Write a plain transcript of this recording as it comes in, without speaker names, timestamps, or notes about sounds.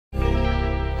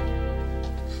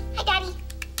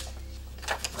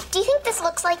Do you think this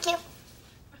looks like you?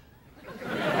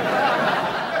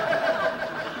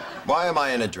 Why am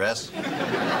I in a dress?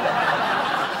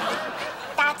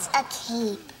 That's a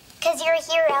cape. Because you're a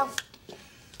hero.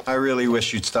 I really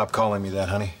wish you'd stop calling me that,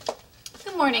 honey.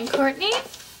 Good morning, Courtney.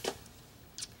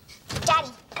 Daddy,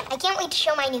 I can't wait to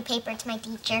show my new paper to my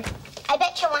teacher. I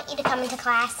bet she'll want you to come into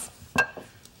class.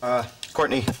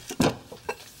 Courtney,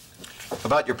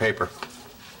 about your paper.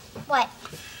 What?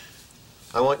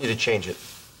 I want you to change it.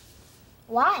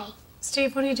 Why?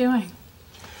 Steve, what are you doing?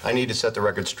 I need to set the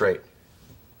record straight.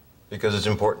 Because it's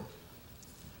important.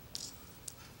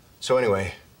 So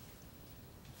anyway,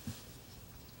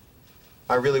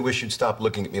 I really wish you'd stop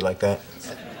looking at me like that.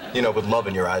 You know, with love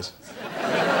in your eyes.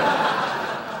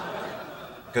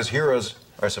 Because heroes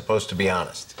are supposed to be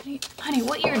honest. Honey,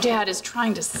 what your dad is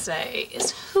trying to say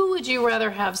is who would you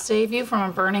rather have save you from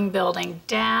a burning building,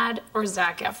 Dad or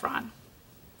Zac Efron?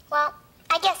 Well,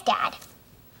 I guess Dad.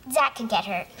 Zac could get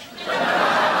hurt.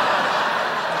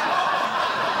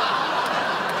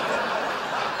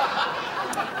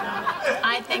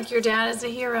 I think your dad is a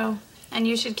hero, and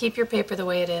you should keep your paper the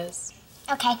way it is.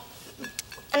 Okay.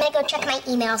 I'm gonna go check my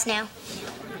emails now.